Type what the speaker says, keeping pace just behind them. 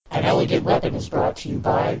Elegant Weapon is brought to you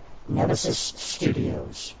by Nemesis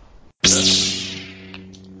Studios.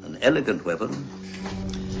 An elegant weapon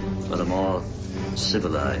for a more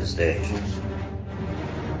civilized age.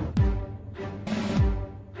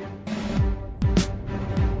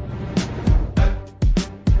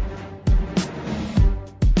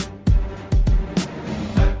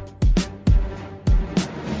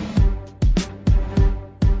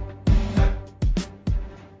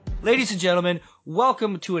 Ladies and gentlemen,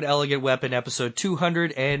 welcome to An Elegant Weapon, episode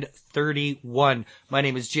 231. My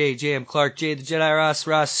name is Jay. J.M. Clark, Jay the Jedi,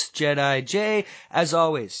 Ross Jedi, Jay. As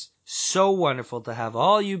always, so wonderful to have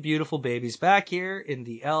all you beautiful babies back here in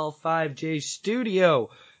the L5J studio.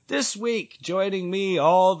 This week, joining me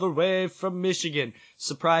all the way from Michigan.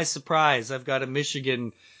 Surprise, surprise, I've got a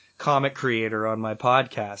Michigan comic creator on my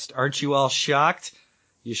podcast. Aren't you all shocked?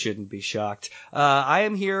 You shouldn't be shocked. I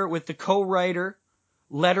am here with the co-writer,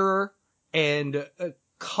 letterer, and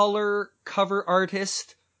color cover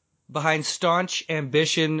artist behind Staunch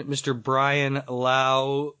Ambition, Mr. Brian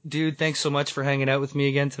Lau. Dude, thanks so much for hanging out with me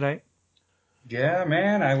again tonight. Yeah,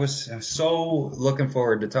 man, I'm so looking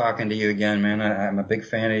forward to talking to you again, man. I'm a big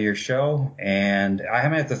fan of your show, and I'm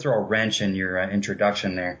going to have to throw a wrench in your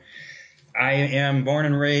introduction there. I am born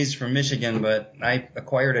and raised from Michigan, but I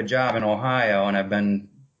acquired a job in Ohio, and I've been,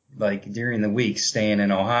 during the week staying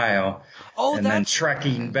in Ohio. And then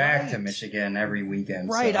trekking back to Michigan every weekend.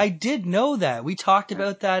 Right, so. I did know that. We talked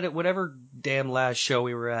about that at whatever damn last show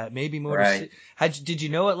we were at. Maybe Motor City. Did you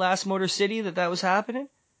know at last Motor City that was happening?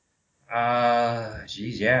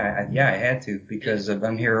 Geez, yeah, I had to, because I've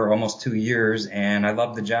been here almost 2 years, and I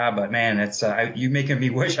love the job, but man, it's, you making me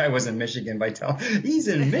wish I was in Michigan by telling, he's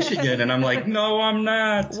in Michigan, and I'm like, no, I'm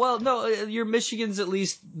not. Well, no, your Michigan's, at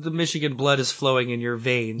least the Michigan blood is flowing in your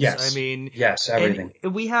veins. Yes. I mean, yes, everything.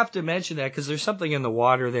 And we have to mention that because there's something in the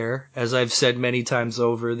water there. As I've said many times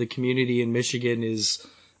over, the community in Michigan is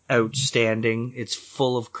outstanding. It's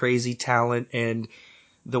full of crazy talent, and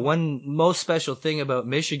the one most special thing about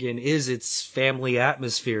Michigan is its family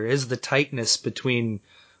atmosphere, is the tightness between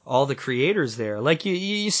all the creators there. Like,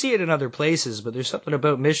 you see it in other places, but there's something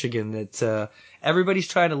about Michigan that everybody's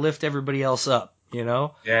trying to lift everybody else up, you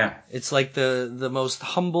know? Yeah. It's like the most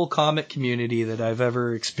humble comic community that I've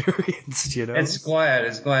ever experienced, you know? It's glad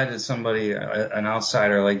that somebody, an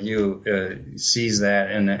outsider like you, sees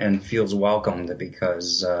that and feels welcomed,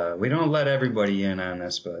 because we don't let everybody in on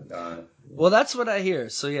this, but... Well, that's what I hear.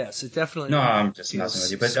 So yes, it definitely. No, I'm just messing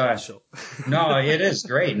with you. But special. No, it is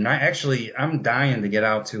great, and I'm dying to get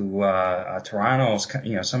out to Toronto's.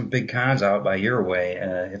 Some big cons out by your way.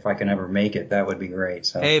 If I can ever make it, that would be great.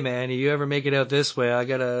 So. Hey man, if you ever make it out this way, I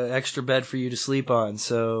got an extra bed for you to sleep on.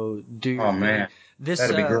 So do. Oh man,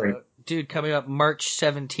 that'd be great. Dude, coming up March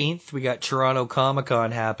 17th, we got Toronto Comic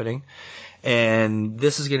Con happening. And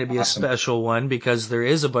this is going to be awesome. A special one because there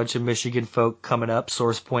is a bunch of Michigan folk coming up.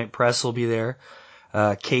 Source Point Press will be there.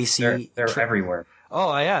 Casey. They're everywhere.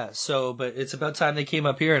 Oh, yeah. So, but it's about time they came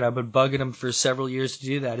up here, and I've been bugging them for several years to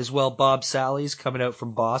do that. As well, Bob Sally's coming out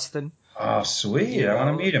from Boston. Oh, sweet. I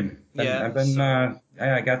want to meet him.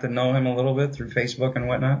 I got to know him a little bit through Facebook and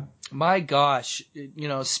whatnot. My gosh.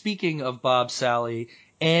 Speaking of Bob Sally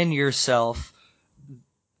and yourself,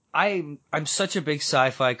 I'm such a big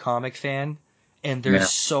sci-fi comic fan, and there's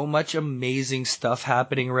so much amazing stuff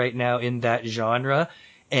happening right now in that genre,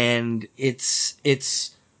 and it's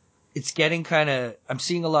getting kind of, I'm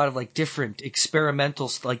seeing a lot of different experimental,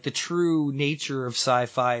 the true nature of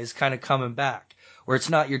sci-fi is kind of coming back, where it's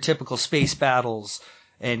not your typical space battles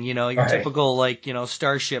and your typical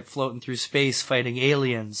starship floating through space fighting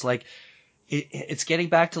aliens. It's getting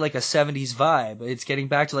back to a 70s vibe. It's getting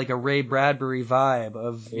back to a Ray Bradbury vibe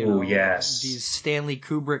of these Stanley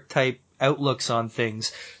Kubrick type outlooks on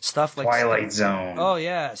things. Stuff like Twilight Zone. Oh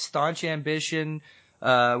yeah, Staunch Ambition. We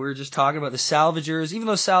were just talking about the Salvagers. Even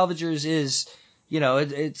though Salvagers is,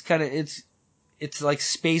 it's like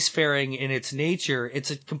spacefaring in its nature.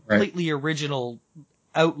 It's a completely original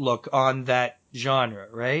outlook on that genre,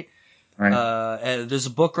 right? And there's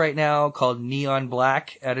a book right now called Neon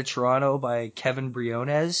Black out of Toronto by Kevin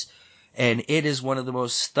Briones, and it is one of the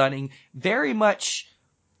most stunning, very much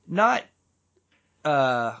not,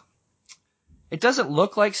 it doesn't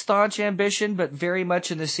look like Staunch Ambition, but very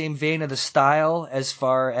much in the same vein of the style as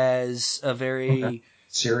far as a very...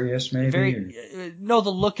 Serious, maybe? No,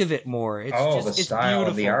 the look of it more. It's the style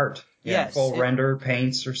of the art. Yeah, yes, full render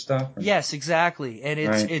paints or stuff. Yes, exactly. And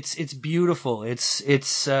it's beautiful. It's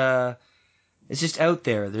just out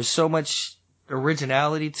there. There's so much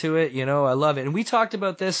originality to it, I love it. And we talked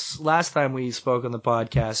about this last time we spoke on the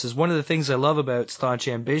podcast, is one of the things I love about Staunch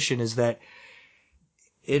Ambition is that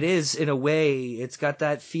it is, in a way, it's got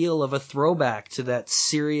that feel of a throwback to that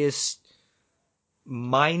serious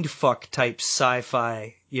mindfuck type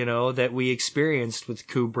sci-fi, you know, that we experienced with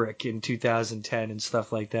Kubrick in 2010 and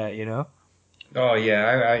stuff like that, you know? Oh yeah,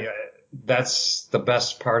 I that's the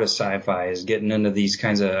best part of sci-fi is getting into these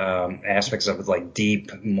kinds of aspects of like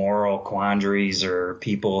deep moral quandaries or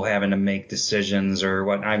people having to make decisions or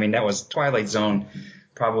what. I mean, that was Twilight Zone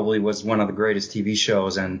probably was one of the greatest TV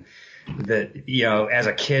shows, and that, you know, as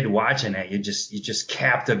a kid watching it, you just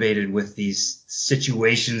captivated with these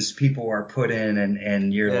situations people are put in,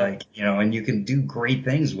 and you're like, you know, and you can do great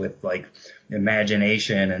things with like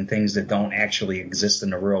imagination and things that don't actually exist in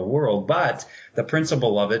the real world, but the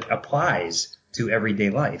principle of it applies to everyday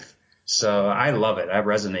life. So I love it. I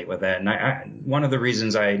resonate with that. And one of the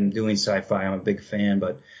reasons I'm doing sci-fi, I'm a big fan,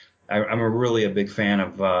 but I'm really a big fan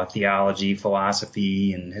of theology,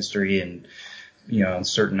 philosophy, and history, and, you know,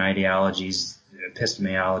 certain ideologies,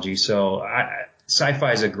 epistemology. So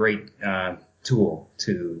sci-fi is a great tool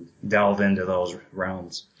to delve into those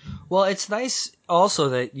realms. Well, it's nice also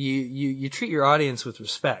that you treat your audience with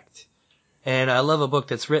respect. And I love a book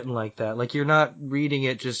that's written like that. Like, you're not reading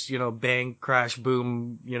it just, you know, bang, crash,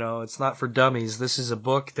 boom, you know, it's not for dummies. This is a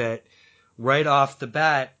book that right off the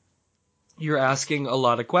bat, you're asking a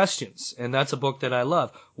lot of questions. And that's a book that I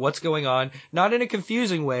love. What's going on? Not in a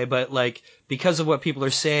confusing way, but like, because of what people are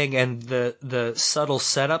saying and the subtle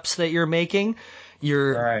setups that you're making,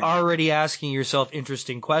 you're already asking yourself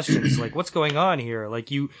interesting questions. Like, what's going on here?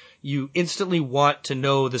 Like, you instantly want to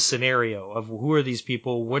know the scenario of who are these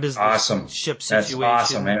people? What is this ship situation?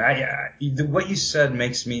 That's awesome. And what you said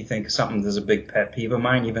makes me think something that's a big pet peeve of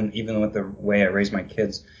mine, even with the way I raise my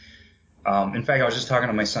kids. In fact, I was just talking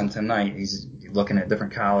to my son tonight. He's looking at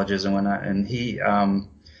different colleges and whatnot, and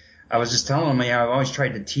I was just telling him, I've always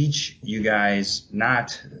tried to teach you guys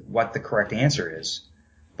not what the correct answer is,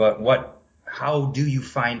 but how do you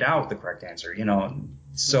find out the correct answer? You know,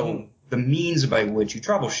 so the means by which you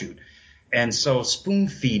troubleshoot. And so spoon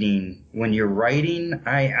feeding when you're writing,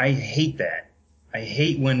 I hate that. I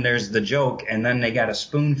hate when there's the joke and then they got to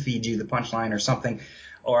spoon feed you the punchline or something.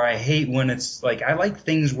 Or I hate when it's like, I like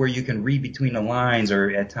things where you can read between the lines or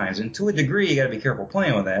at times. And to a degree, you got to be careful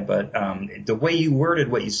playing with that. But the way you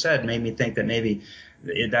worded what you said made me think that maybe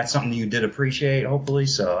that's something you did appreciate, hopefully.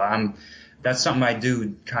 So that's something I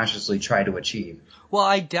do consciously try to achieve. Well,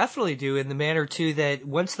 I definitely do, in the manner too that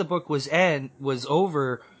once the book was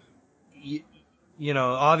over, you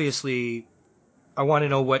know, obviously I want to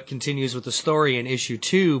know what continues with the story in issue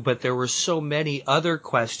 2, but there were so many other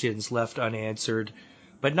questions left unanswered,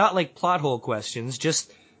 but not like plot hole questions,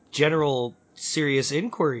 just general serious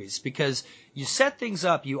inquiries, because you set things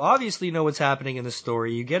up, you obviously know what's happening in the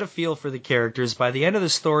story, you get a feel for the characters, by the end of the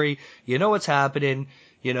story, you know what's happening,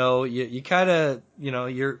 you know, you kind of, you know,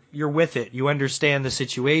 you're with it, you understand the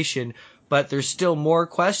situation, but there's still more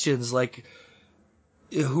questions like,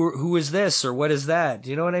 who is this or what is that?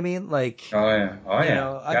 Do you know what I mean? Like, you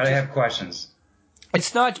know, gotta have questions.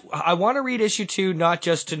 It's not. I want to read issue 2 not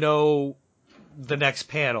just to know the next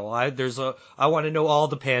panel. I want to know all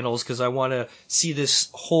the panels because I want to see this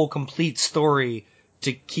whole complete story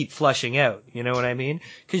to keep fleshing out. You know what I mean?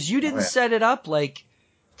 Because you didn't set it up like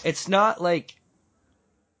it's not like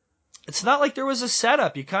there was a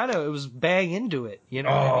setup. You kind of, it was bang into it. You know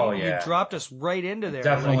what I mean? You dropped us right into there.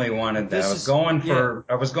 Definitely wanted that.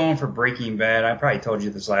 I was going for Breaking Bad. I probably told you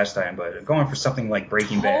this last time, but going for something like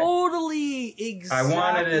Breaking Bad. Totally, exactly. I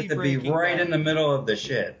wanted it to be right in the middle of the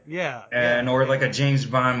shit. Yeah. Or like a James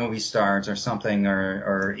Bond movie starts or something,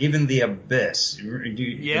 or even The Abyss.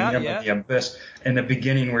 The Abyss in the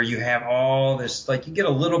beginning where you have all this, like you get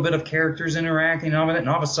a little bit of characters interacting and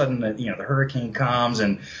all of a sudden the hurricane comes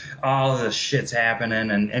and all the shit's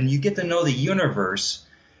happening, and you get to know the universe.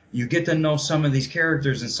 You get to know some of these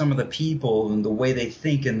characters and some of the people and the way they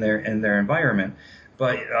think in their environment.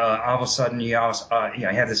 But all of a sudden you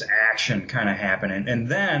have this action kind of happening, and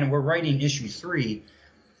then we're writing issue 3,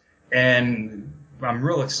 and I'm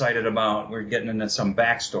real excited about we're getting into some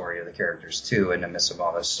backstory of the characters too in the midst of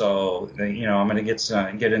all this. So I'm going to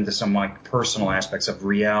get into some like personal aspects of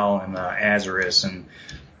Riel and Azarus and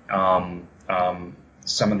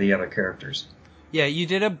some of the other characters. Yeah, you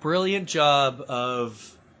did a brilliant job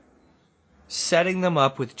of setting them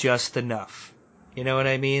up with just enough. You know what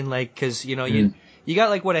I mean? Like, because you got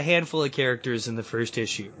like a handful of characters in the first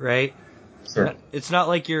issue, right? Sure. It's not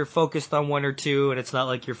like you're focused on 1 or 2, and it's not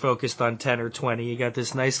like you're focused on 10 or 20. You got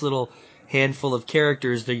this nice little handful of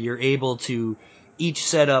characters that you're able to each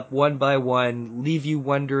set up one by one, leave you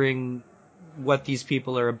wondering what these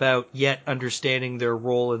people are about, yet understanding their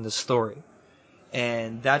role in the story.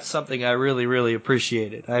 And that's something I really, really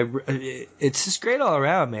appreciated. It's just great all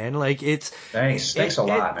around, man. Like Thanks a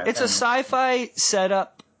lot, man. It's a sci-fi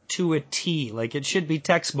setup to a T. Like it should be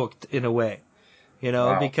textbook in a way,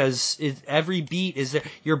 Wow. because every beat is there.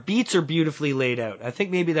 Your beats are beautifully laid out. I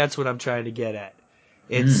think maybe that's what I'm trying to get at.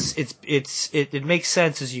 It makes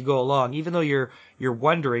sense as you go along, even though you're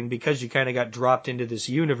wondering because you kind of got dropped into this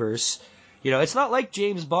universe. It's not like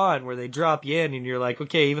James Bond where they drop you in and you're like,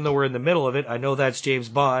 okay, even though we're in the middle of it, I know that's James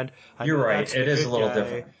Bond. You're right. It is a little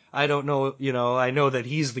different. I don't know, I know that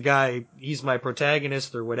he's the guy, he's my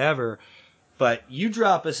protagonist or whatever. But you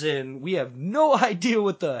drop us in, we have no idea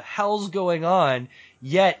what the hell's going on,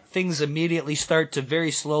 yet things immediately start to very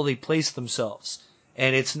slowly place themselves.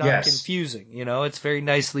 And it's not confusing, it's very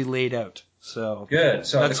nicely laid out. So good.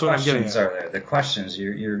 So that's the what I'm getting questions at. are there. The questions.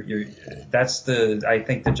 That's I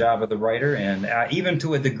think the job of the writer, and even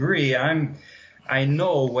to a degree, I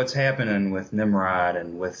know what's happening with Nimrod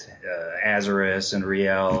and with Azarus and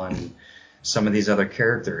Riel and some of these other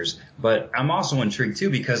characters. But I'm also intrigued too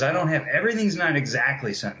because everything's not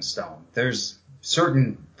exactly set in stone. There's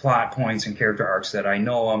certain plot points and character arcs that I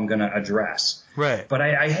know I'm going to address. Right. But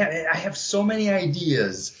I have so many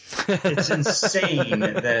ideas. It's insane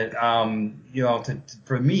that,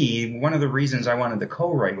 for me, one of the reasons I wanted to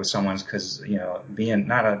co-write with someone is because, being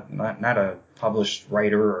not a published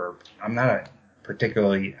writer, or I'm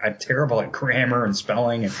terrible at grammar and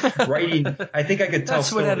spelling and writing. I think I could tell That's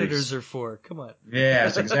stories. what editors are for. Come on.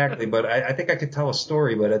 Yes, exactly. But I think I could tell a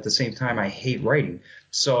story, but at the same time, I hate writing.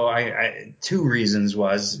 So two reasons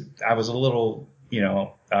was I was a little,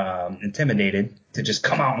 intimidated to just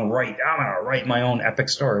come out and write. I'm going to write my own epic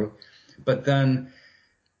story. But then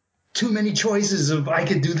too many choices of I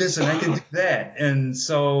could do this and I could do that. And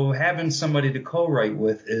so having somebody to co-write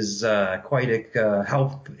with is quite a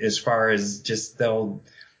help as far as just they'll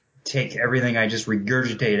take everything I just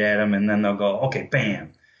regurgitate at them and then they'll go, okay,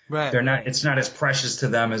 bam. Right. It's not as precious to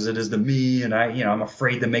them as it is to me. And I'm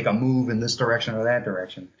afraid to make a move in this direction or that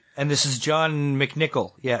direction. And this is John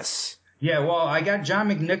McNichol. Yes. Yeah, well, I got John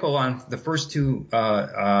McNichol on the first two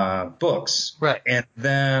books, right? And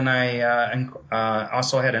then I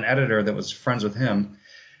also had an editor that was friends with him,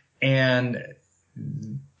 and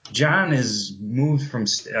John is moved from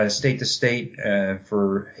state to state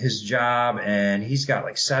for his job, and he's got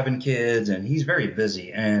like 7 kids, and he's very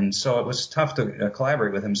busy, and so it was tough to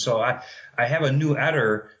collaborate with him. So I have a new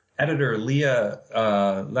editor Leah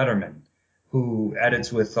Letterman, who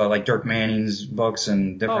edits with like Dirk Manning's books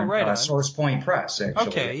and different Source Point Press, actually.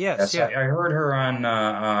 Okay, yes. I heard her on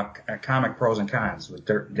Comic Pros and Cons with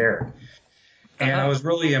Derek. And I was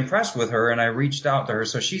really impressed with her, and I reached out to her.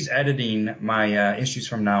 So she's editing my issues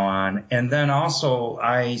from now on. And then also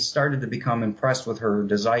I started to become impressed with her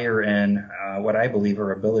desire and what I believe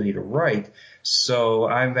her ability to write. So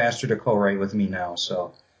I've asked her to co-write with me now.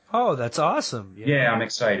 So. Oh, that's awesome. Yeah, I'm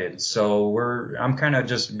excited. So I'm kind of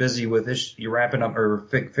just busy with wrapping up or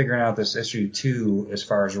figuring out this issue 2 as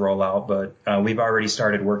far as rollout, but we've already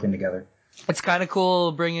started working together. It's kind of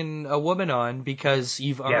cool bringing a woman on because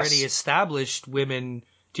you've already established women,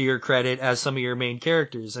 to your credit, as some of your main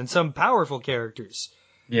characters and some powerful characters.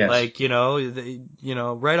 Yes. Like,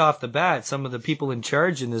 right off the bat, some of the people in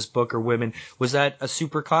charge in this book are women. Was that a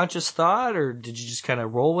super conscious thought, or did you just kind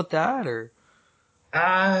of roll with that, or?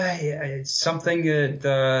 It's something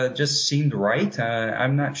that just seemed right.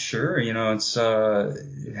 I'm not sure. It's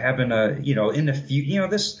having in the future.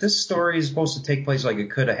 This story is supposed to take place like it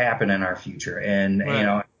could have happened in our future, and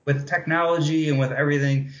right. With technology and with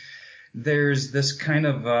everything, there's this kind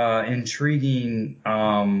of intriguing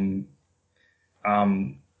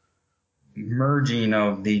merging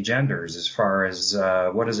of the genders as far as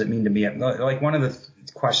what does it mean to be like one of the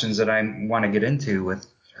questions that I want to get into with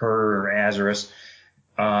her or Azarus.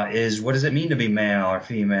 Is what does it mean to be male or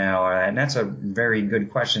female? And that's a very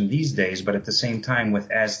good question these days. But at the same time,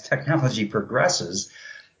 as technology progresses,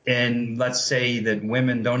 and let's say that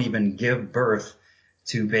women don't even give birth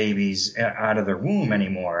to babies out of their womb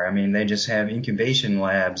anymore. I mean, they just have incubation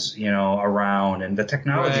labs, around, and the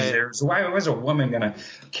technology's there. So why was a woman going to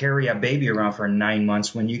carry a baby around for 9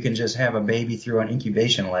 months when you can just have a baby through an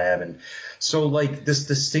incubation lab? And so, like, this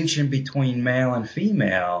distinction between male and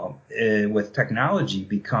female with technology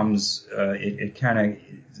becomes, it kind of,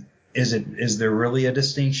 is there really a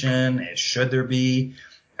distinction? Should there be?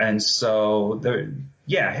 And so,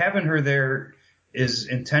 having her there is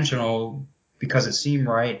intentional because it seemed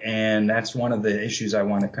right, and that's one of the issues I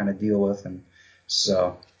want to kind of deal with, and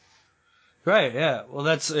so. Right, yeah. Well,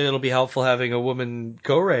 it'll be helpful having a woman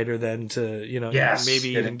co-writer then to, maybe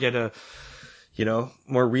even get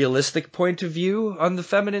more realistic point of view on the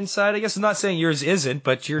feminine side. I guess I'm not saying yours isn't,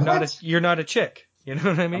 but you're not a chick. You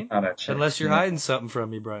know what I mean? I'm not a chick. Unless you're hiding something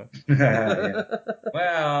from me, Brian. Yeah.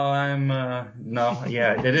 Well, I'm no,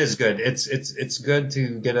 yeah, it is good. It's good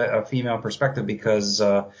to get a female perspective because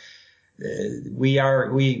there's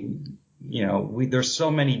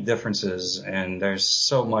so many differences and there's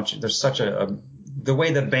such a the way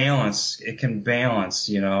it can balance,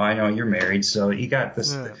 I know you're married, so you got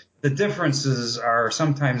this. Yeah. The differences are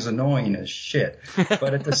sometimes annoying as shit,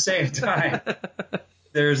 but at the same time,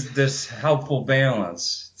 there's this helpful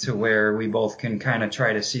balance to where we both can kind of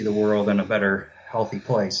try to see the world in a better, healthy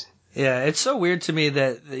place. Yeah, it's so weird to me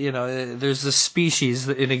that, there's this species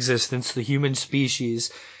in existence, the human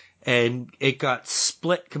species, and it got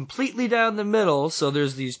split completely down the middle, so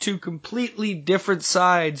there's these two completely different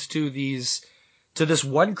sides to this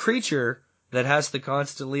one creature that has to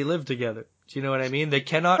constantly live together. Do you know what I mean? They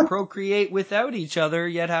cannot procreate without each other,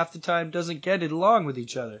 yet half the time doesn't get it along with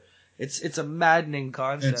each other. It's a maddening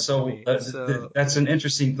concept. And so that's an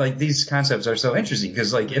interesting, these concepts are so interesting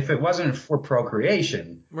because if it wasn't for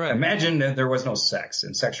procreation, right. Imagine that there was no sex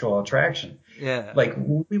and sexual attraction. Yeah.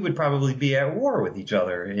 We would probably be at war with each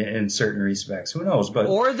other in certain respects. Who knows?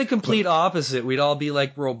 Or the complete opposite. We'd all be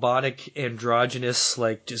like robotic, androgynous,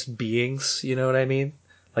 just beings. You know what I mean?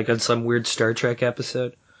 Like on some weird Star Trek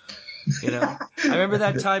episode. I remember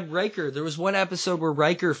that time Riker, there was one episode where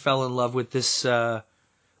Riker fell in love with this,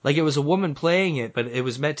 it was a woman playing it, but it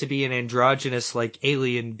was meant to be an androgynous,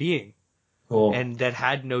 alien being. Cool. And that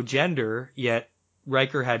had no gender, yet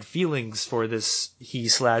Riker had feelings for this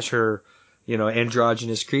he/her,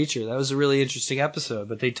 androgynous creature. That was a really interesting episode,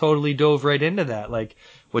 but they totally dove right into that.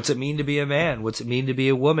 What's it mean to be a man? What's it mean to be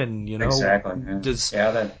a woman? Exactly.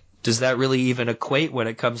 Yeah. Does that really even equate when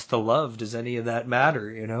it comes to love? Does any of that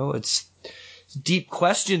matter? It's deep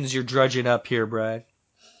questions you're drudging up here, Brad.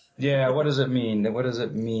 Yeah, what does it mean? What does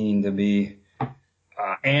it mean to be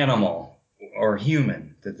animal or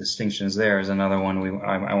human? The distinction is there is another one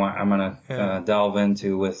I'm going to delve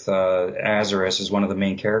into with Azarus as one of the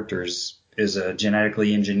main characters is a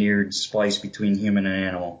genetically engineered splice between human and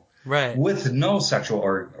animal. Right. With no sexual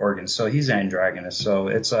organs, so he's androgynous. So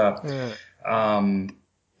it's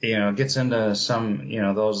gets into some,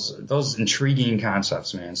 those intriguing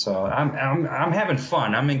concepts, man. So I'm having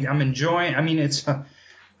fun. I'm enjoying. I mean,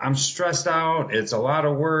 I'm stressed out. It's a lot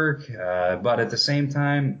of work, but at the same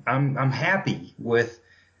time, I'm happy with,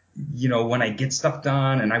 when I get stuff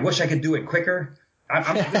done, and I wish I could do it quicker.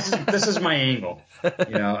 This is my angle.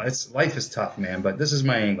 Life is tough, man, but this is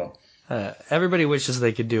my angle. Everybody wishes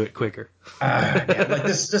they could do it quicker.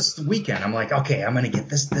 This weekend, I'm like, okay, I'm gonna get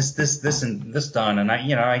this, and this done, and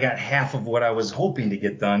I got half of what I was hoping to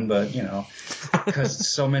get done, but because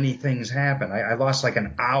so many things happen, I lost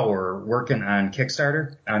an hour working on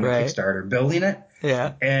Kickstarter, building it,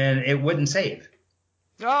 and it wouldn't save.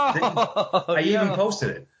 Oh, I even posted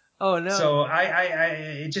it. Oh no! So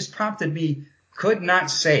it just prompted me, could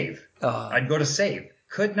not save. I'd go to save.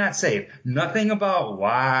 Could not save. Nothing about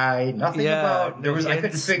why. Nothing about. I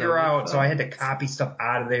couldn't figure out, so I had to copy stuff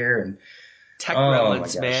out of there and. Tech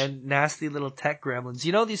gremlins, man, nasty little tech gremlins.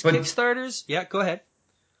 These Kickstarters? Yeah, go ahead.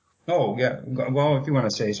 Oh yeah. Well, if you want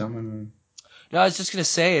to say something. No, I was just gonna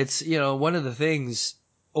say it's one of the things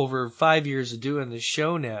over 5 years of doing this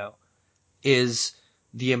show now is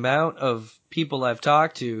the amount of people I've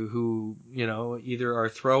talked to who either are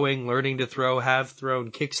throwing, learning to throw, have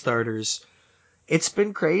thrown Kickstarters. It's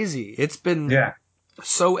been crazy. It's been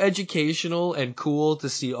so educational and cool to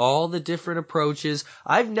see all the different approaches.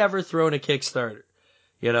 I've never thrown a Kickstarter.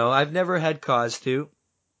 I've never had cause to.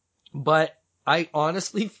 But I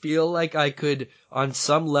honestly feel like I could, on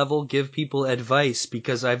some level, give people advice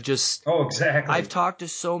because I've just... Oh, exactly. I've talked to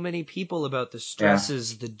so many people about the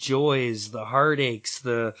stresses, the joys, the heartaches,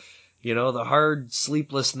 the hard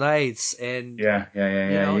sleepless nights, and you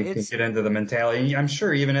can get into the mentality. I'm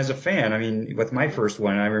sure even as a fan, I mean, with my first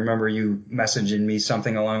one, I remember you messaging me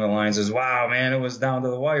something along the lines as, "Wow, man, it was down to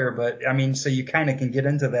the wire." But I mean, so you kind of can get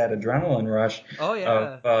into that adrenaline rush. Oh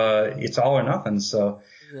yeah. It's all or nothing. So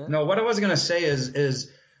no, what I was gonna say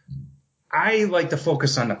is I like to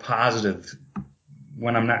focus on the positive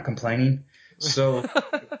when I'm not complaining. So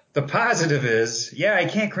the positive is, I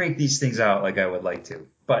can't crank these things out like I would like to,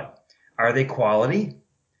 but are they quality?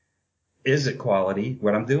 Is it quality,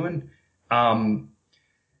 what I'm doing?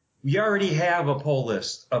 We already have a pull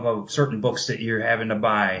list of certain books that you're having to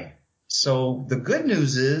buy. So the good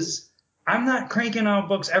news is I'm not cranking out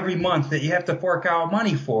books every month that you have to fork out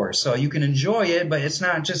money for. So you can enjoy it, but it's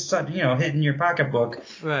not just, hitting your pocketbook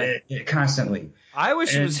constantly. I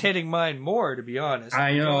wish it was hitting mine more, to be honest.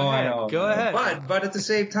 I know. Go ahead. But at the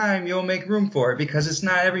same time, you'll make room for it because it's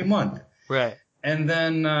not every month. Right. And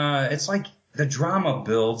then it's like the drama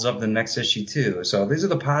builds of the next issue too. So these are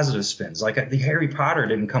the positive spins. Like the Harry Potter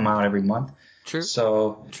didn't come out every month. True.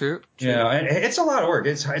 So True. It's a lot of work.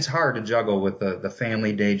 It's hard to juggle with the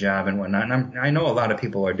family day job and whatnot. And I know a lot of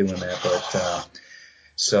people are doing that, but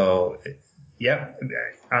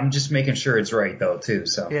I'm just making sure it's right though too.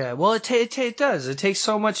 So yeah, well, it does. It takes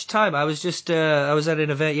so much time. I was just I was at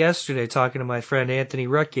an event yesterday talking to my friend Anthony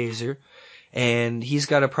Rutgazer, and he's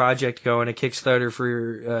got a project going, a Kickstarter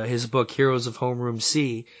for his book Heroes of Homeroom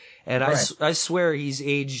C. And right. I swear he's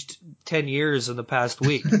aged 10 years in the past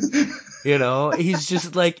week. He's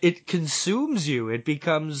just like, it consumes you. It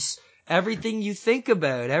becomes everything you think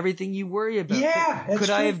about, everything you worry about. Yeah.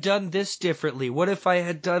 Could I have done this differently? What if I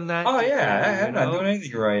had done that? Oh, yeah. I'm not doing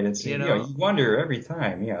anything right. It's, you wonder every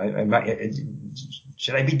time.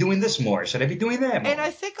 Should I be doing this more? Should I be doing that more? And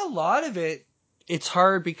I think a lot of it's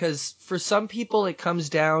hard because for some people it comes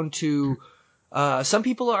down to, some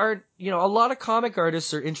people aren't, a lot of comic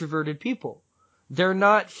artists are introverted people. They're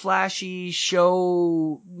not flashy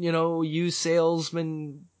show, you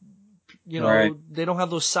salesmen, right. They don't have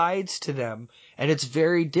those sides to them. And it's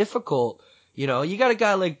very difficult. You got a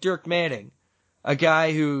guy like Dirk Manning, a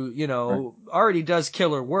guy who, already does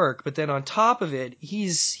killer work, but then on top of it,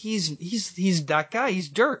 he's that guy. He's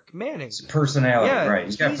Dirk Manning. It's personality, right.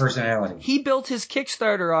 He's got personality. He built his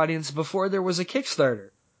Kickstarter audience before there was a Kickstarter.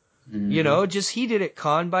 Mm-hmm. He did it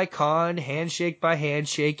con by con, handshake by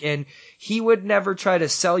handshake, and he would never try to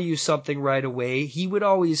sell you something right away. He would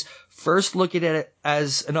always first look at it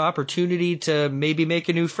as an opportunity to maybe make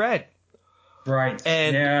a new friend. Right.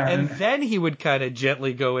 And then he would kind of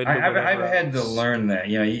gently go into I've had to learn that.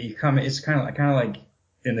 You come, it's kind of like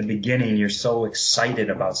in the beginning, you're so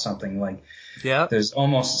excited about something like, there's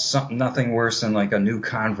almost nothing worse than like a new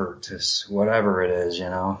convert to whatever it is,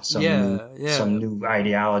 some new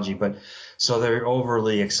ideology. But so they're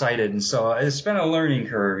overly excited, and so it's been a learning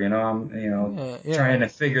curve. I'm trying to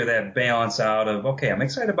figure that balance out of I'm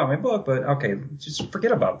excited about my book, but just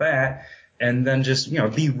forget about that, and then just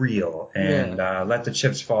be real and let the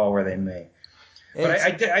chips fall where they may.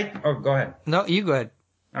 But go ahead. No, you go ahead.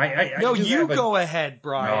 Go ahead,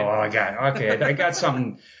 Brian. No, I got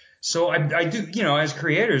something. So I do, as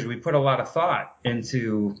creators, we put a lot of thought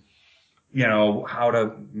into, how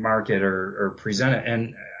to market or present it.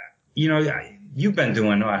 And, you've been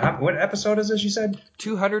doing, what episode is this, you said?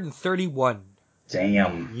 231.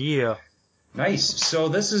 Damn. Yeah. Nice. So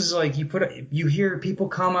this is like, you hear people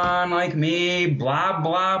come on like me, blah,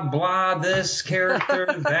 blah, blah, this character,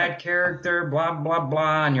 that character, blah, blah,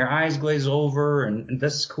 blah, and your eyes glaze over, and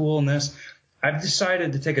this is cool and this. I've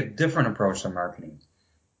decided to take a different approach to marketing.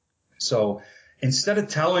 So instead of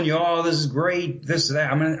telling you, this is great, this,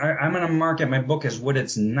 that, I'm gonna market my book as what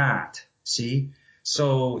it's not. See?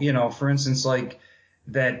 So, for instance, like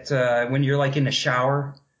that, when you're like in the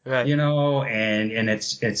shower, right. And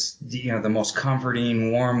it's, the most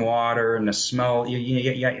comforting warm water and the smell,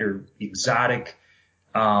 you got your exotic,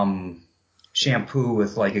 shampoo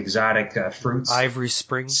with like exotic fruits. Ivory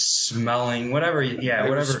Spring. Smelling, whatever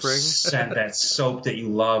scent, that soap that you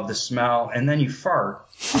love, the smell, and then you fart.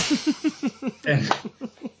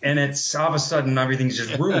 and it's all of a sudden everything's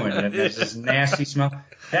just ruined and there's this nasty smell.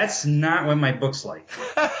 That's not what my book's like.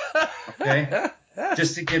 Okay?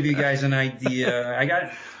 Just to give you guys an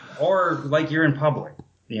idea, or like you're in public,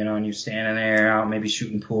 and you're standing there out maybe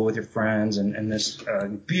shooting pool with your friends and this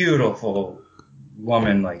beautiful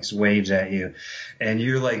woman like waves at you and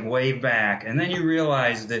you're like wave back and then you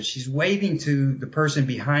realize that she's waving to the person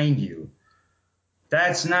behind you.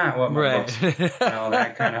 That's not what my book's like.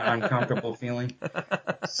 That kind of uncomfortable feeling.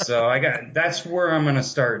 So that's where I'm going to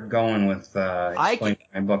start going with explaining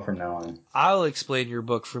my book from now on. I'll explain your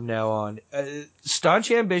book from now on.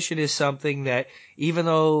 Staunch Ambition is something that, even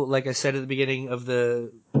though, like I said at the beginning of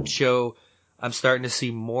the show, I'm starting to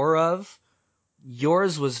see more of,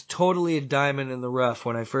 yours was totally a diamond in the rough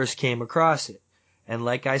when I first came across it. And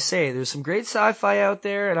like I say, there's some great sci-fi out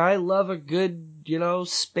there, and I love a good,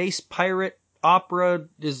 space pirate opera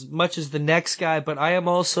as much as the next guy, but I am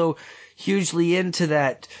also hugely into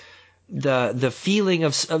that, the feeling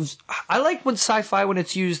of I like when sci-fi when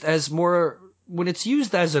it's used as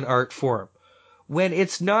an art form. When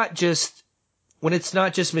it's not just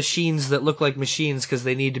machines that look like machines because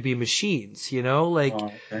they need to be machines, like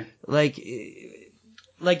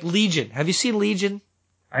Legion. Have you seen Legion?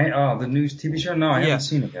 The news TV show? No, I haven't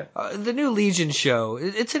seen it yet. The new Legion show.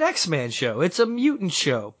 It's an X-Men show. It's a mutant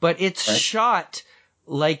show, but it's shot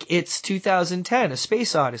like it's 2010, A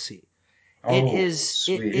Space Odyssey. Oh, it is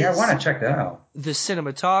sweet. I want to check that out. The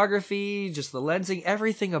cinematography, just the lensing,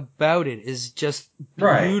 everything about it is just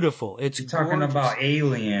beautiful. It's You're talking gorgeous. about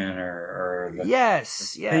Alien or the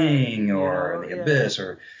Thing or the Abyss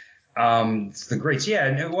or it's the greats.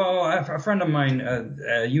 Yeah, well, a friend of mine,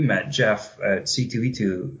 you met Jeff at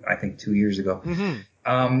C2E2, I think 2 years ago.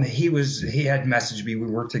 Mm-hmm. He had messaged me. We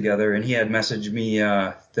worked together, and he had messaged me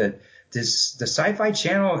that the Sci-Fi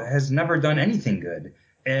Channel has never done anything good.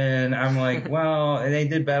 And I'm like, well, they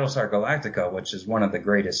did Battlestar Galactica, which is one of the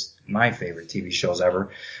greatest, my favorite TV shows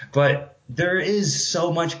ever. But there is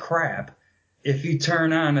so much crap. If you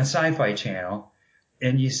turn on a Sci-Fi Channel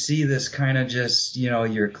and you see this kind of just,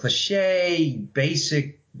 your cliche,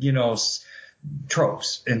 basic,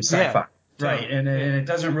 tropes in sci-fi. Yeah. Right. And it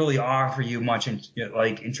doesn't really offer you much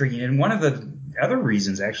intriguing. And one of the other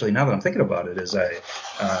reasons, actually, now that I'm thinking about it, is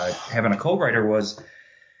having a co-writer was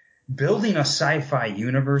building a sci-fi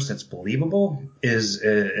universe that's believable is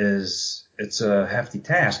it's a hefty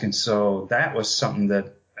task. And so that was something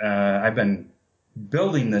that I've been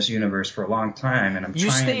building this universe for a long time, and you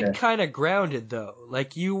stayed kind of grounded though.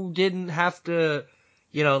 Like you didn't have to,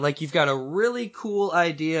 like you've got a really cool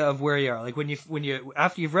idea of where you are. Like when you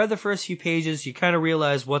after you've read the first few pages, you kind of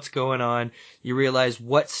realize what's going on. You realize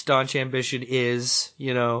what Staunch Ambition is.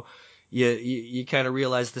 You kind of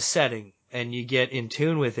realize the setting. And you get in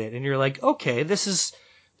tune with it, and you're like, okay, this is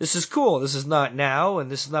cool. This is not now, and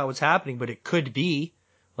this is not what's happening, but it could be.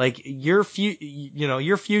 Like your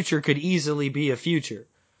future could easily be a future.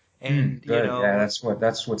 And yeah,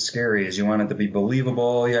 that's what's scary is you want it to be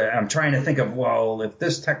believable. Yeah, I'm trying to think of, well, if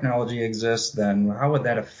this technology exists, then how would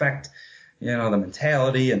that affect the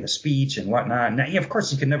mentality and the speech and whatnot. Now, of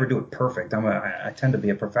course, you can never do it perfect. I tend to be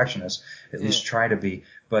a perfectionist, at least try to be.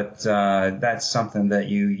 But that's something that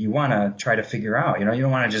you want to try to figure out. You don't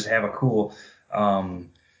want to just have a cool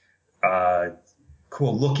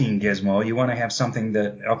looking gizmo. You want to have something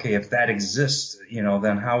that, okay, if that exists,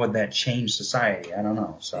 then how would that change society? I don't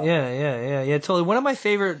know. So Yeah, totally. One of my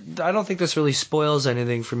favorite, I don't think this really spoils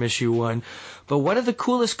anything from issue 1, but one of the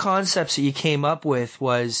coolest concepts that you came up with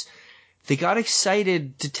was they got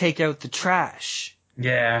excited to take out the trash.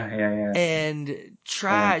 Yeah. And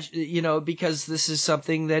trash, because this is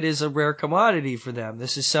something that is a rare commodity for them.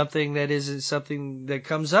 This is something that isn't something that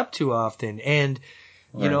comes up too often. And,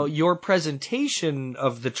 your presentation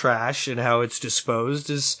of the trash and how it's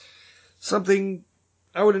disposed is something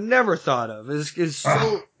I would have never thought of. Is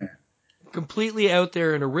so completely out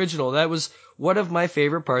there and original. That was one of my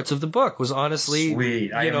favorite parts of the book, was honestly,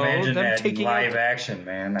 sweet. I imagine them that taking live action,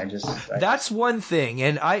 man. That's one thing.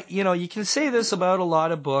 And you can say this about a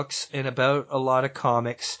lot of books and about a lot of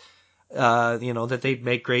comics, that they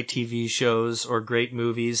make great TV shows or great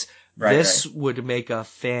movies. This would make a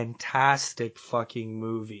fantastic fucking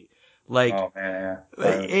movie. Like, oh man,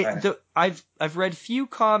 yeah. I've read few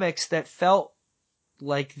comics that felt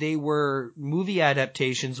like they were movie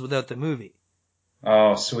adaptations without the movie.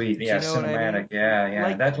 Oh, sweet. Yeah, cinematic. I mean? Yeah.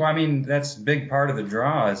 Like, that's why, that's a big part of the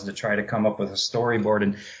draw is to try to come up with a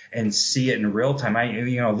storyboard and see it in real time.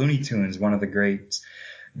 Looney Tunes, one of the greats,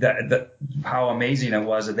 how amazing it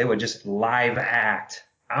was that they would just live act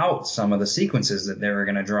out some of the sequences that they were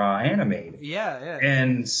going to draw animated. Yeah.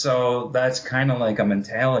 And so that's kind of like a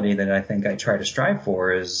mentality that I think I try to strive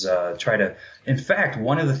for is in fact,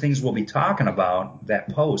 one of the things we'll be talking about,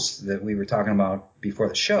 that post that we were talking about before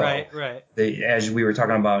the show. Right. As we were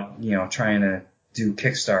talking about, trying to do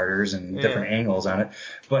Kickstarters and different angles on it.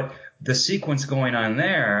 But the sequence going on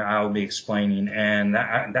there, I'll be explaining. And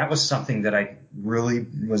that was something that I really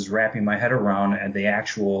was wrapping my head around at the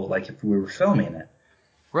actual, like if we were filming it.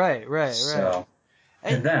 Right. So,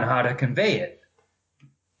 and then how to convey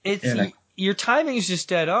it. Your timing is just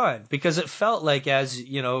dead on, because it felt like as,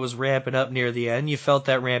 it was ramping up near the end, you felt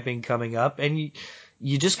that ramping coming up, and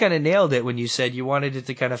you just kind of nailed it when you said you wanted it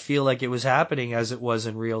to kind of feel like it was happening as it was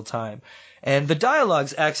in real time. And the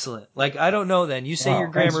dialogue's excellent. Like, I don't know then, you say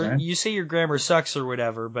your grammar sucks or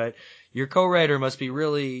whatever, but your co-writer must be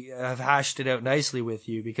really have hashed it out nicely with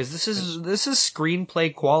you, because this is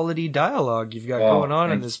screenplay quality dialogue you've got going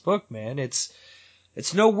on in this book, man. It's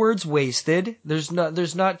no words wasted. There's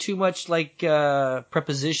not too much like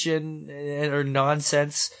preposition or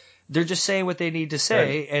nonsense. They're just saying what they need to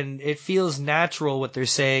say, and it feels natural what they're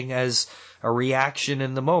saying as a reaction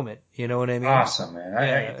in the moment. You know what I mean? Awesome,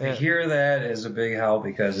 man. To hear that is a big help,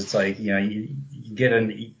 because it's like, you get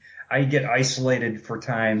I get isolated for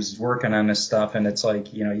times working on this stuff, and it's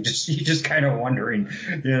like, you just kind of wondering,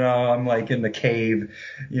 I'm like in the cave,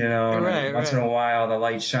 and once in a while the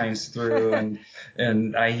light shines through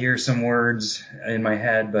and I hear some words in my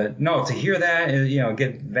head, but no, to hear that,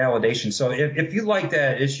 get validation. So if you like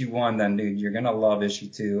that issue 1, then dude, you're going to love issue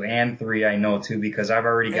 2 and 3, I know too, because I've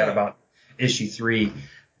already got about issue 3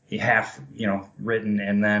 half, written,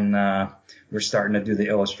 and then we're starting to do the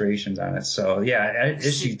illustrations on it. So yeah,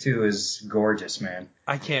 issue 2 is gorgeous, man.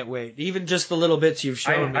 I can't wait. Even just the little bits you've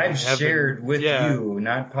shown me. I've shared with you,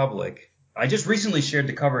 not public. I just recently shared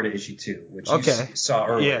the cover to issue 2, which you saw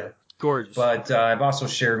earlier. Yeah, gorgeous. But I've also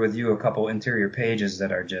shared with you a couple interior pages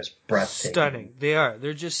that are just breathtaking. Stunning. They are.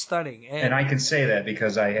 They're just stunning. And I can say that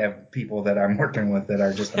because I have people that I'm working with that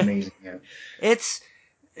are just amazing. It's,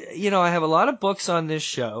 I have a lot of books on this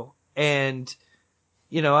show, and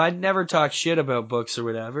I'd never talk shit about books or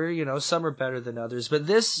whatever. Some are better than others, but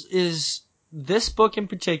this book in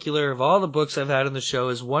particular, of all the books I've had on the show,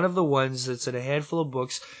 is one of the ones that's in a handful of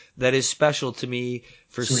books that is special to me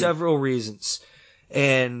for several reasons.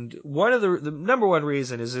 And one of the number one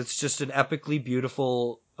reason is it's just an epically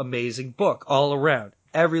beautiful, amazing book all around.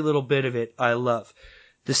 Every little bit of it I love.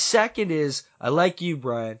 The second is I like you,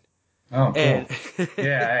 Brian. Oh, cool.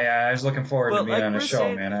 Yeah, I was looking forward to being on the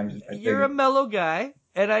show, man. You're a mellow guy.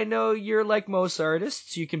 And I know you're like most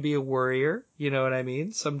artists. You can be a worrier. You know what I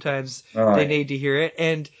mean? Sometimes they need to hear it.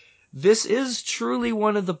 And this is truly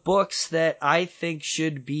one of the books that I think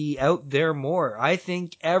should be out there more. I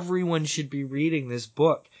think everyone should be reading this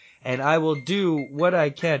book. And I will do what I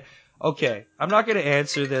can. Okay, I'm not going to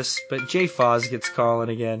answer this, but Jay Fosget's calling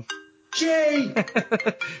again. Jay!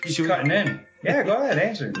 He's cutting in. Yeah, go ahead,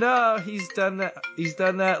 answer. No, he's done that. He's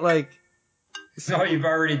done that like... No, you've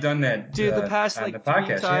already done that. Dude, the past like 3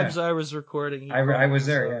 podcast, times I was recording. I was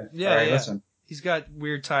there, yeah. Yeah, All right, listen. He's got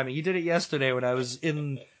weird timing. He did it yesterday when I was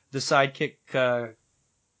in the Sidekick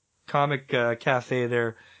comic cafe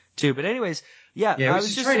there too. But anyways, yeah, I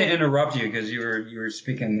was just trying to interrupt you because you were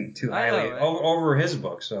speaking too highly over his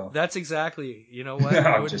book. So that's exactly. You know what?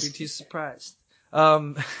 I wouldn't be too surprised.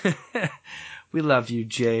 We love you,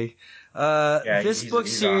 Jay. This book,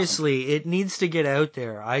 seriously, awesome. It needs to get out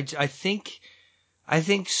there. I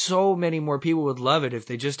think so many more people would love it if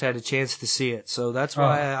they just had a chance to see it. So that's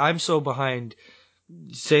why I'm so behind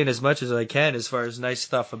saying as much as I can as far as nice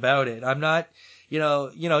stuff about it. I'm not, you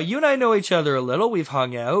and I know each other a little. We've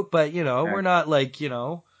hung out, but we're not like,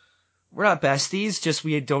 we're not besties. Just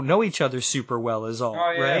we don't know each other super well is all,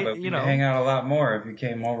 right? But we'd hang out a lot more if you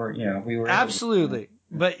came over. We were absolutely.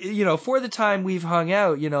 But, for the time we've hung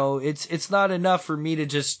out, it's not enough for me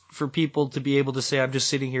for people to be able to say I'm just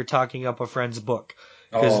sitting here talking up a friend's book.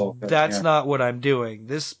 Because that's not what I'm doing.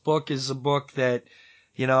 This book is a book that,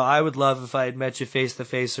 I would love if I had met you face to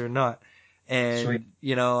face or not. And,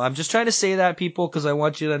 I'm just trying to say that, people, because I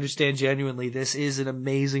want you to understand genuinely this is an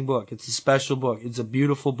amazing book. It's a special book. It's a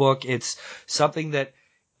beautiful book. It's something that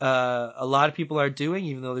a lot of people are doing,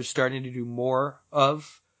 even though they're starting to do more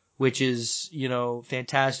of. Which is,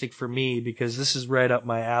 fantastic for me because this is right up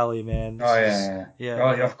my alley, man. Yeah.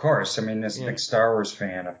 Oh, of course. I mean, as a big Star Wars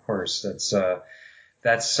fan, of course,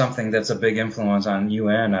 that's something that's a big influence on you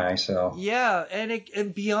and I. So yeah,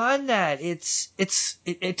 and beyond that,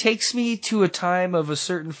 it takes me to a time of a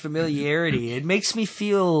certain familiarity. It makes me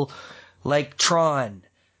feel like Tron.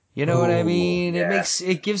 You know what I mean? Yeah.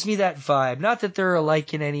 It gives me that vibe. Not that they're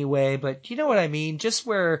alike in any way, but you know what I mean? Just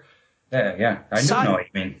where. Yeah, I do know what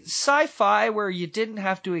you mean. Sci-fi where you didn't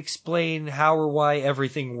have to explain how or why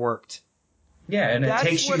everything worked. Yeah, and it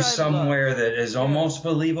takes you somewhere that is almost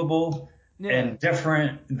believable and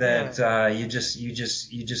different that you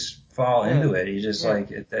just fall into it. You just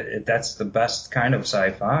that's the best kind of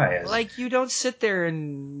sci-fi. Like you don't sit there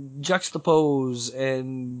and juxtapose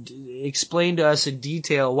and explain to us in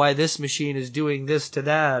detail why this machine is doing this to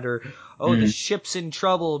that or the ship's in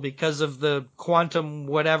trouble because of the quantum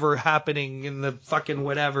whatever happening in the fucking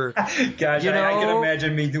whatever. Gosh, I can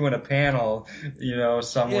imagine me doing a panel,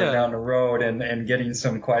 somewhere down the road and getting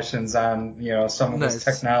some questions on, some of this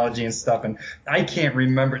technology and stuff. And I can't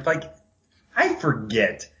remember, I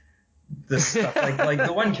forget the stuff. like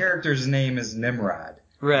the one character's name is Nimrod.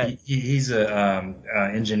 Right. He's a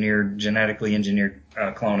genetically engineered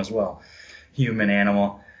clone as well. Human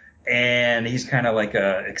animal. And he's kind of like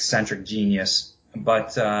a eccentric genius.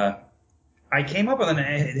 But I came up with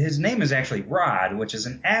his name is actually Rod, which is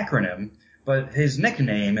an acronym but his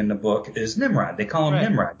nickname in the book is Nimrod. They call him Right.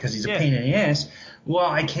 Nimrod because he's a pain in the ass. Well,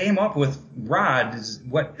 I came up with Rod is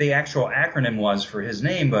what the actual acronym was for his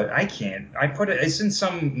name, but I can't. I put it. It's in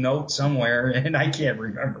some note somewhere, and I can't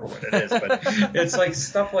remember what it is. But it's like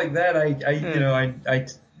stuff like that.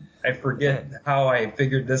 I forget how I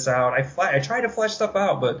figured this out. I try to flesh stuff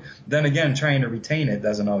out, but then again, trying to retain it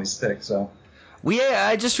doesn't always stick. So.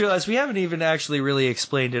 I just realized we haven't even actually really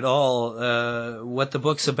explained at all what the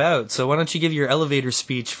book's about. So why don't you give your elevator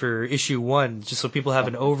speech for issue 1, just so people have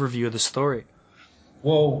an overview of the story?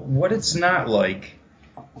 Well, what it's not like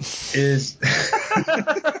is,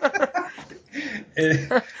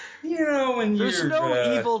 when there's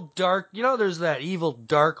no evil dark, there's that evil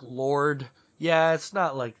dark lord. Yeah, it's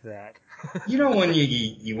not like that. When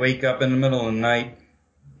you wake up in the middle of the night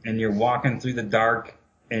and you're walking through the dark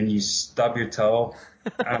and you stub your toe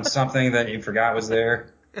on something that you forgot was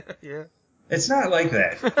there? Yeah. It's not like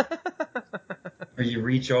that. Or you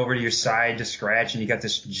reach over to your side to scratch and you got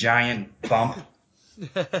this giant bump.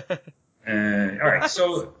 All right,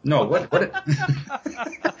 so no, what?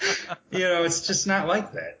 It's just not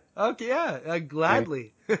like that. Okay, yeah,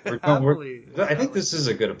 gladly. I think this is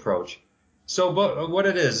a good approach. So, but what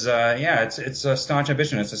it is, it's a staunch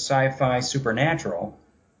ambition. It's a sci-fi supernatural.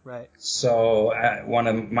 Right. So one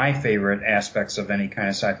of my favorite aspects of any kind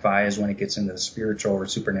of sci-fi is when it gets into the spiritual or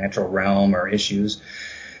supernatural realm or issues.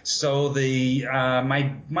 So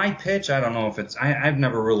my pitch, I don't know if it's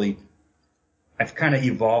I've kind of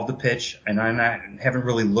evolved the pitch, and haven't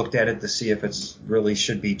really looked at it to see if it's really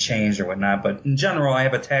should be changed or whatnot. But in general, I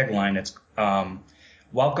have a tagline. It's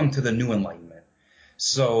 "Welcome to the New Enlightenment."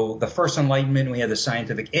 So the first Enlightenment, we had the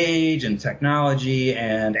scientific age and technology,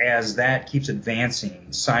 and as that keeps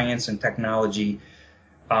advancing, science and technology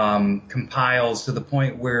compiles to the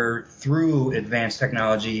point where through advanced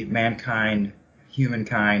technology,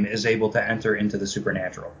 humankind is able to enter into the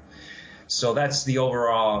supernatural. So that's the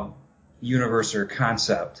overall universe or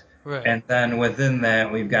concept. Right. And then within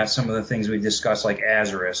that, we've got some of the things we discussed, like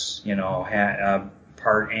Azarus,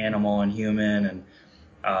 part animal and human,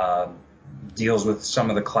 and deals with some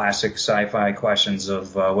of the classic sci-fi questions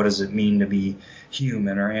of what does it mean to be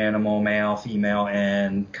human or animal, male, female,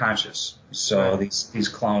 and conscious. So these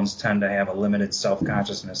clones tend to have a limited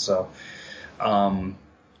self-consciousness. So,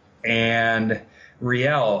 and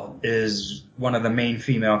Riel is one of the main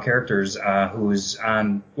female characters who's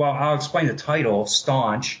on, well, I'll explain the title.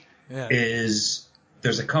 Staunch is,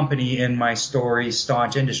 there's a company in my story,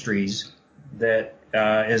 Staunch Industries, that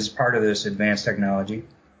is part of this advanced technology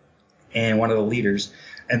and one of the leaders.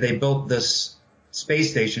 And they built this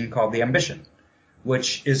space station called the Ambition,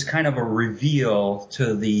 which is kind of a reveal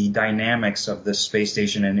to the dynamics of this space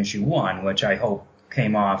station in issue 1, which I hope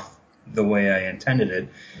came off the way I intended it.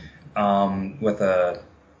 With a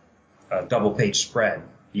double page spread.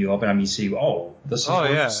 You open them, you see, this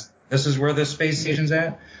is where the space station's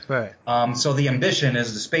at. Right. So the Ambition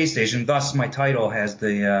is the space station. Thus, my title has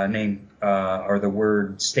the name or the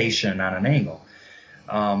word station on an angle.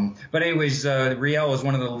 But anyways, Riel is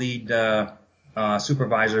one of the lead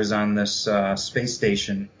supervisors on this space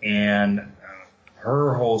station, and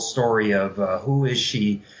her whole story of who is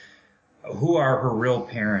she, who are her real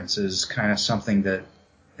parents, is kind of something that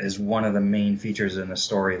is one of the main features in the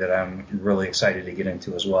story that I'm really excited to get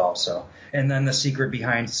into as well. So, and then the secret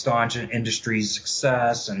behind Staunch Industries'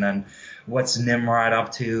 success, and then what's Nimrod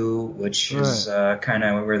up to, which is kind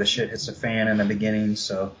of where the shit hits the fan in the beginning.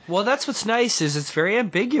 So, well, that's what's nice is it's very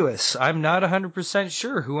ambiguous. I'm not 100%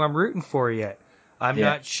 sure who I'm rooting for yet. I'm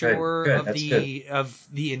not sure of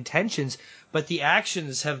the intentions, but the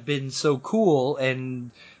actions have been so cool and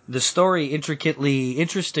the story intricately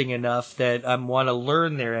interesting enough that I want to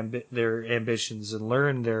learn their ambitions and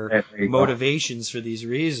learn their motivations for these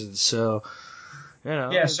reasons. So,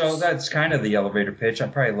 Yeah, so that's kind of the elevator pitch. I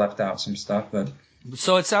probably left out some stuff, but.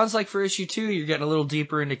 So it sounds like for issue 2, you're getting a little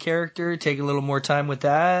deeper into character, taking a little more time with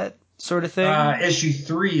that sort of thing. Issue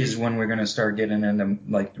 3 is when we're going to start getting into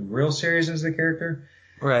like the real seriousness of the character.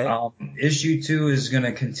 Right. Issue 2 is going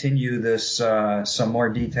to continue this, some more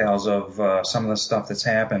details of some of the stuff that's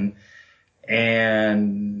happened,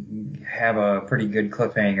 and have a pretty good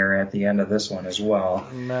cliffhanger at the end of this one as well.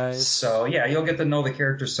 Nice. So yeah, you'll get to know the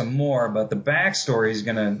characters some more, but the backstory is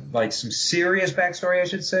going to, like some serious backstory, I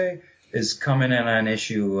should say, is coming in on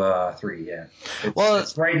issue 3. Yeah.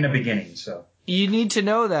 It's right in the beginning, so. You need to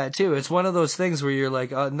know that too. It's one of those things where you're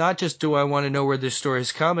like, not just do I want to know where this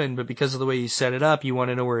story's coming, but because of the way you set it up, you want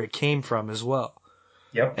to know where it came from as well.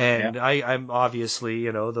 Yep. And I'm obviously,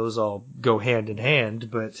 those all go hand in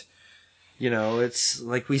hand, but it's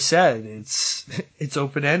like we said, it's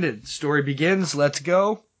open-ended. Story begins, let's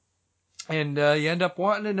go. and you end up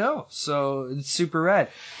wanting to know. So it's super rad.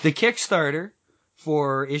 The Kickstarter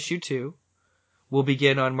for issue 2 will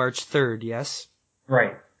begin on March 3rd, yes?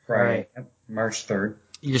 Right. Friday, Right. March 3rd.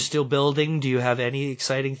 You're still building. Do you have any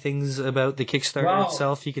exciting things about the Kickstarter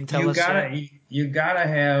itself you can tell us? You gotta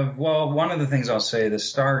have. Well, one of the things I'll say, the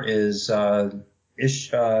start is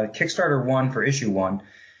Kickstarter 1 for issue 1.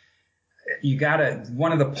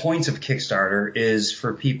 One of the points of Kickstarter is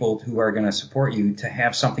for people who are going to support you to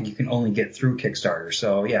have something you can only get through Kickstarter.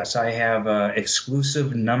 So yes, I have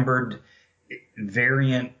exclusive numbered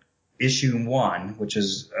variant issue 1, which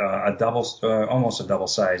is almost a double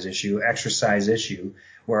size issue, extra size issue,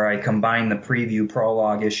 where I combine the preview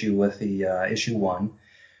prologue issue with the issue 1.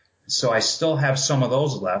 So I still have some of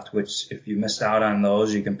those left, which if you missed out on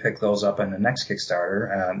those, you can pick those up in the next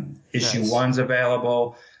Kickstarter. Issue 1's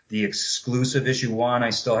available. The exclusive issue 1, I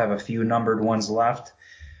still have a few numbered ones left.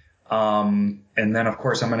 And then, of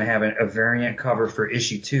course, I'm going to have a variant cover for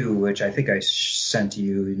issue 2, which I think I sent to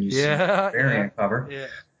you, and you see the variant cover. Yeah.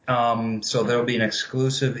 So there'll be an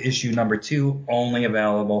exclusive issue number 2 only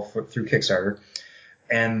available through Kickstarter.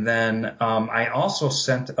 And then I also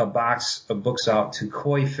sent a box of books out to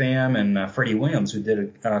Koi Pham and Freddie Williams, who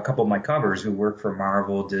did a couple of my covers, who work for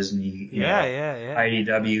Marvel, Disney,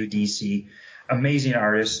 IDW, DC. Amazing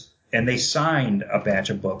artists, and they signed a batch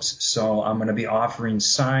of books. So I'm going to be offering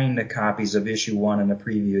signed copies of issue 1 and the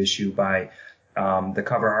preview issue by the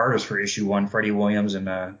cover artist for issue 1, Freddie Williams, and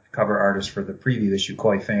the cover artist for the preview issue,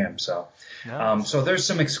 Koi Pham. So, Nice. So there's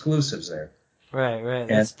some exclusives there. Right.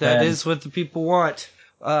 That is what the people want.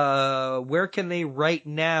 Where can they right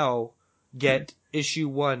now get issue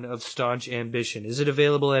 1 of Staunch Ambition? Is it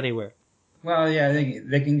available anywhere? Well, yeah,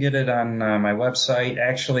 they can get it on my website.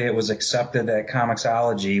 Actually, it was accepted at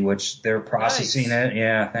Comixology, which they're processing it.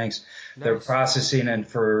 Yeah, thanks. Nice. They're processing it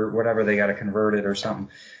for whatever they got to convert it or something.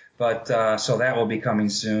 But so that will be coming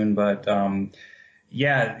soon. But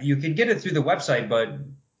yeah, you can get it through the website. But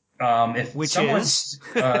if which someone's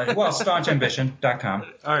StaunchAmbition.com.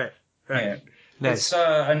 All right. Yeah. Nice. It's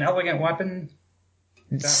an elegant weapon.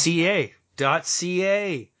 CA.ca.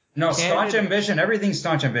 No, Staunch Ambition. Everything's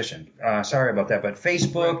Staunch Ambition. Sorry about that, but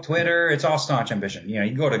Facebook, Twitter, it's all Staunch Ambition. You know,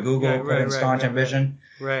 you go to Google, put in Staunch Ambition.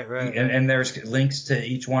 Right. And there's links to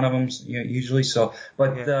each one of them usually. So,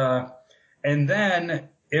 but and then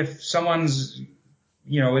if someone's,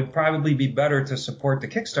 it'd probably be better to support the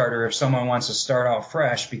Kickstarter if someone wants to start out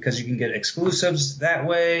fresh, because you can get exclusives that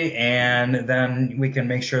way, and then we can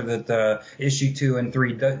make sure that issue 2 and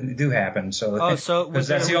 3 do happen. So, because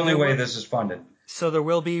that's the only way this is funded. So there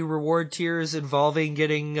will be reward tiers involving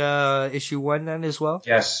getting issue 1 then as well?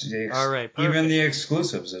 Yes. All right. Perfect. Even the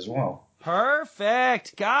exclusives as well.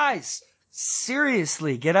 Perfect. Guys,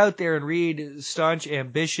 seriously, get out there and read Staunch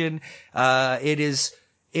Ambition. It is,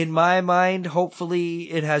 in my mind,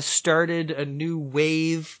 hopefully it has started a new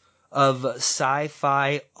wave of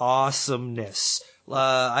sci-fi awesomeness.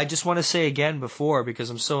 I just want to say again before, because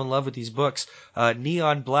I'm so in love with these books,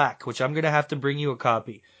 Neon Black, which I'm going to have to bring you a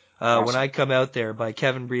copy. Awesome. When I come out there, by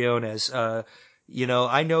Kevin Briones. I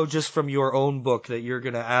know just from your own book that you're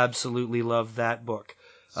going to absolutely love that book.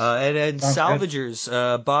 And Salvagers,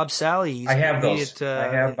 Bob Sally. I have those.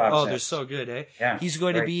 I have Bob Sally. They're so good, eh? Yeah. He's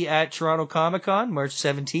going to be at Toronto Comic Con, March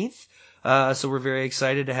 17th. So we're very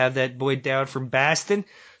excited to have that boy down from Boston.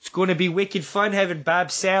 It's going to be wicked fun having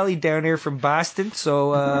Bob Sally down here from Boston.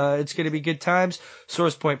 So, it's going to be good times.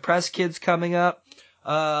 Source Point Press Kids coming up.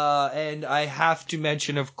 And I have to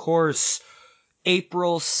mention, of course,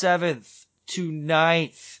 April 7th to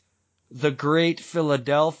 9th, the Great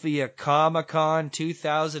Philadelphia Comic-Con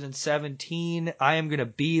 2017. I am going to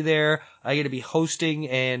be there. I'm going to be hosting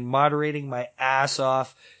and moderating my ass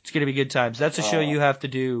off. It's going to be good times. That's a show you have to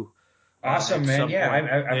do. Awesome, man. Yeah,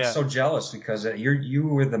 I'm so jealous because you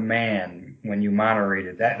were the man when you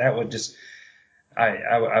moderated. That would just...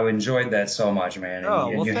 I enjoyed that so much, man.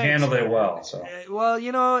 And you handled it well. So. Well,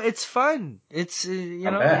 it's fun. It's,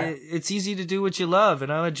 it's easy to do what you love,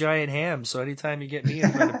 and I'm a giant ham. So anytime you get me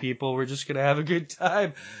in front of people, we're just going to have a good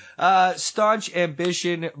time. Staunch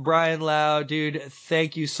Ambition, Brian Lau, dude,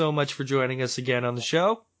 thank you so much for joining us again on the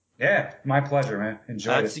show. Yeah, my pleasure, man.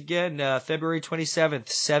 Enjoyed it. That's again, February 27th,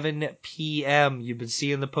 7 p.m. You've been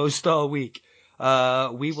seeing the post all week.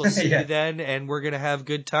 We will see you then, and we're going to have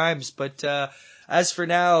good times. But, as for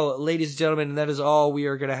now, ladies and gentlemen, that is all we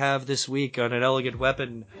are going to have this week on An Elegant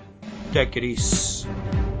Weapon. Take it easy.